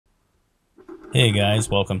Hey guys,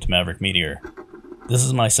 welcome to Maverick Meteor. This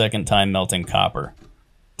is my second time melting copper.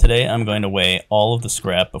 Today I'm going to weigh all of the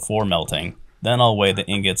scrap before melting, then I'll weigh the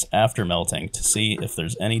ingots after melting to see if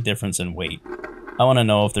there's any difference in weight. I want to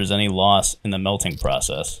know if there's any loss in the melting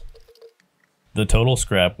process. The total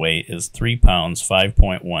scrap weight is 3 pounds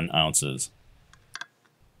 5.1 ounces.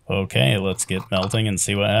 Okay, let's get melting and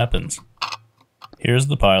see what happens. Here's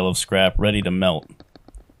the pile of scrap ready to melt.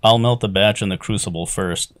 I'll melt the batch in the crucible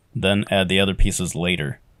first, then add the other pieces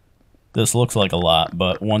later. This looks like a lot,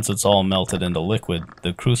 but once it's all melted into liquid,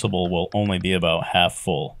 the crucible will only be about half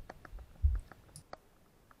full.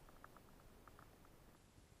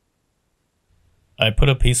 I put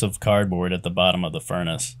a piece of cardboard at the bottom of the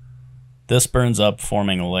furnace. This burns up,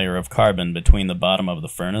 forming a layer of carbon between the bottom of the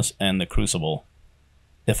furnace and the crucible.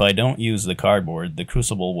 If I don't use the cardboard, the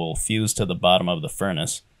crucible will fuse to the bottom of the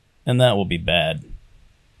furnace, and that will be bad.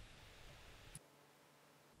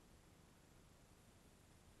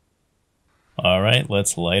 Alright,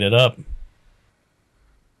 let's light it up.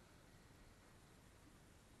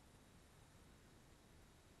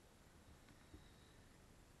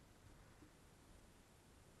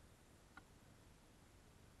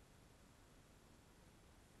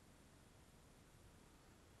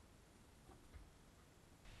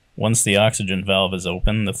 Once the oxygen valve is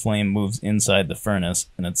open, the flame moves inside the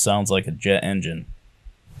furnace, and it sounds like a jet engine.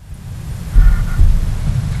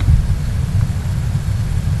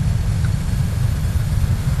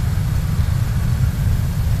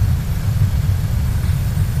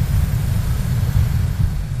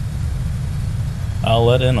 I'll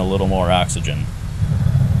let in a little more oxygen.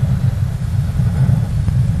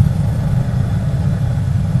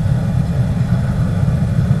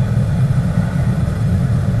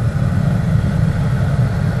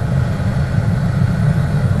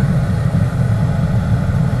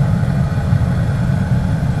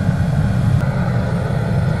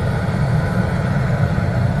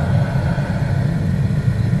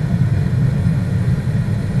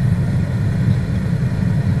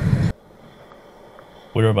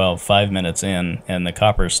 We're about 5 minutes in, and the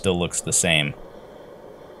copper still looks the same.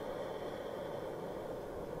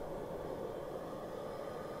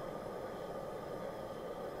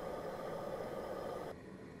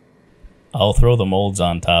 I'll throw the molds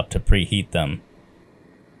on top to preheat them.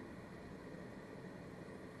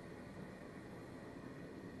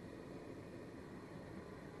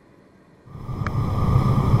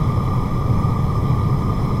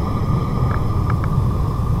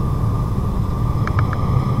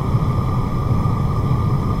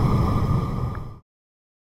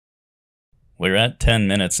 We're at 10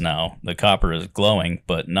 minutes now. The copper is glowing,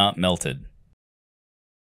 but not melted.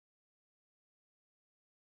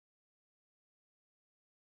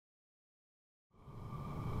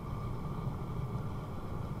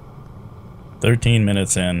 "13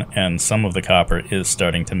 minutes in, and some of the copper is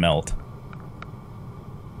starting to melt.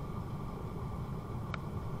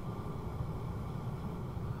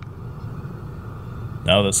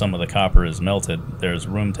 Now that some of the copper is melted, there's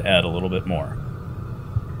room to add a little bit more.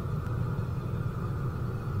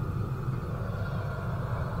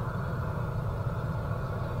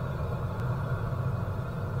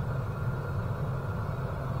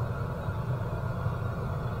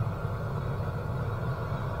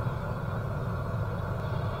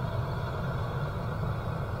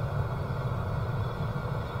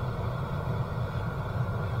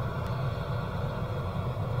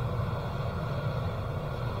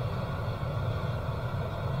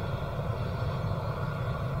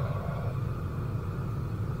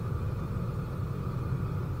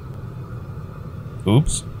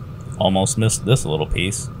 Oops, almost missed this little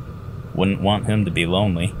piece. Wouldn't want him to be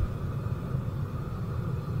lonely.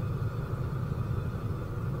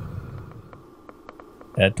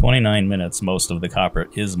 At 29 minutes, most of the copper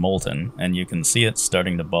is molten, and you can see it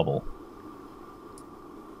starting to bubble.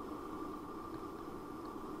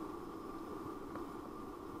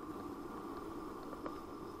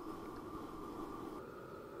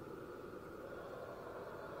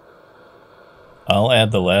 I'll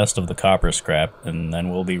add the last of the copper scrap, and then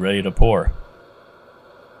we'll be ready to pour.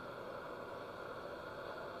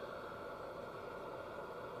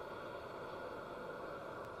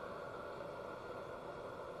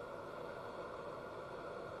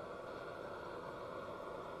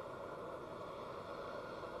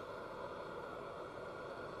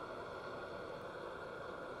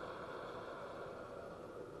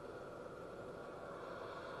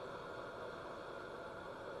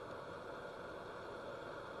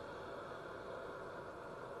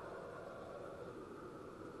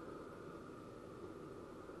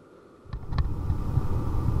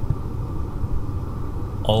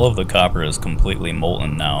 All of the copper is completely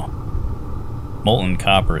molten now. Molten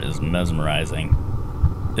copper is mesmerizing.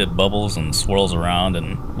 It bubbles and swirls around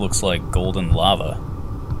and looks like golden lava.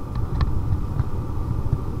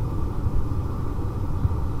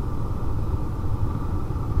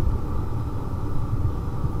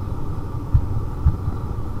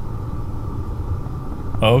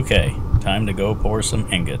 Okay, time to go pour some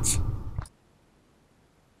ingots.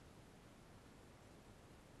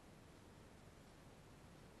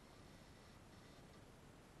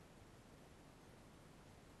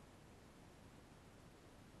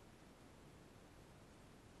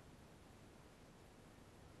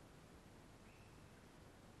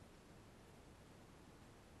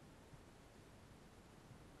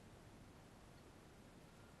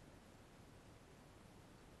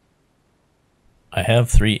 I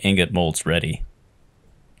have 3 ingot molds ready.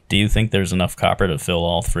 Do you think there's enough copper to fill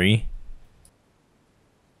all 3?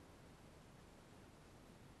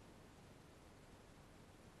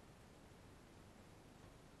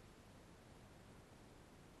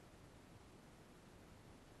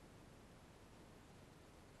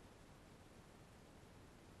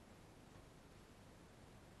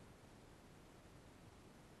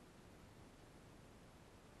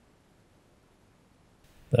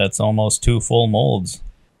 That's almost 2 full molds.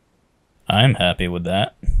 I'm happy with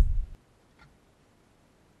that.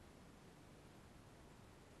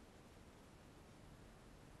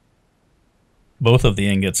 Both of the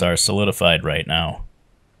ingots are solidified right now.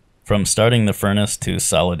 From starting the furnace to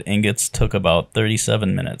solid ingots took about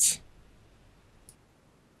 37 minutes.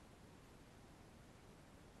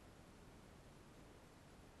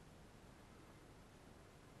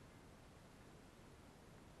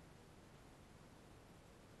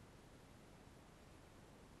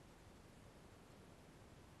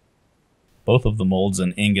 Both of the molds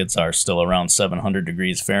and ingots are still around 700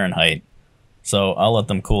 degrees Fahrenheit, so I'll let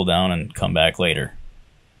them cool down and come back later.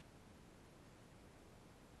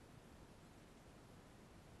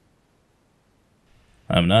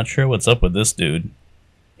 I'm not sure what's up with this dude.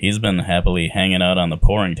 He's been happily hanging out on the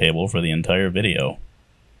pouring table for the entire video.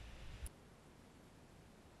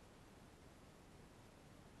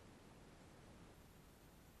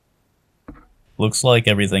 Looks like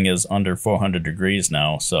everything is under 400 degrees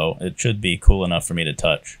now, so it should be cool enough for me to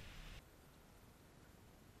touch.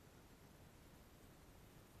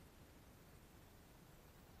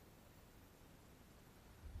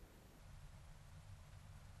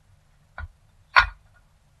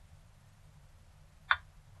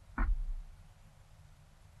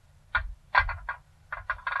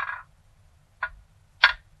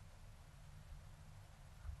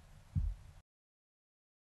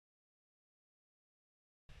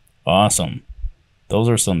 Awesome. Those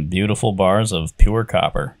are some beautiful bars of pure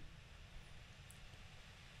copper.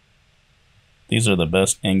 These are the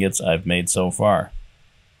best ingots I've made so far.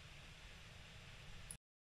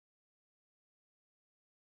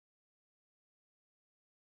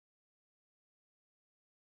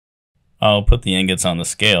 I'll put the ingots on the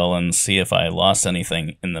scale and see if I lost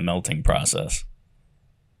anything in the melting process.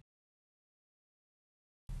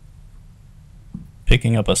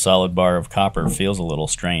 Picking up a solid bar of copper feels a little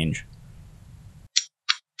strange.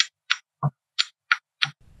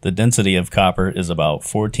 The density of copper is about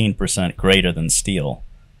 14% greater than steel,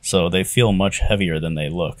 so they feel much heavier than they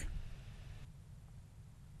look.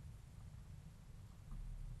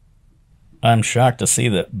 I'm shocked to see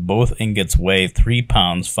that both ingots weigh 3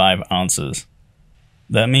 pounds 5 ounces.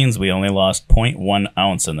 That means we only lost 0.1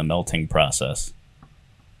 ounce in the melting process.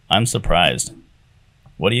 I'm surprised.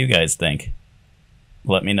 What do you guys think?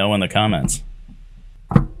 Let me know in the comments.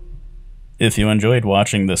 If you enjoyed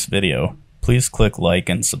watching this video, please click like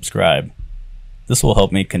and subscribe. This will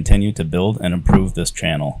help me continue to build and improve this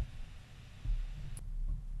channel.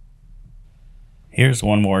 Here's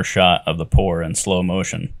one more shot of the pour in slow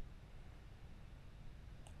motion.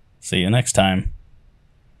 See you next time.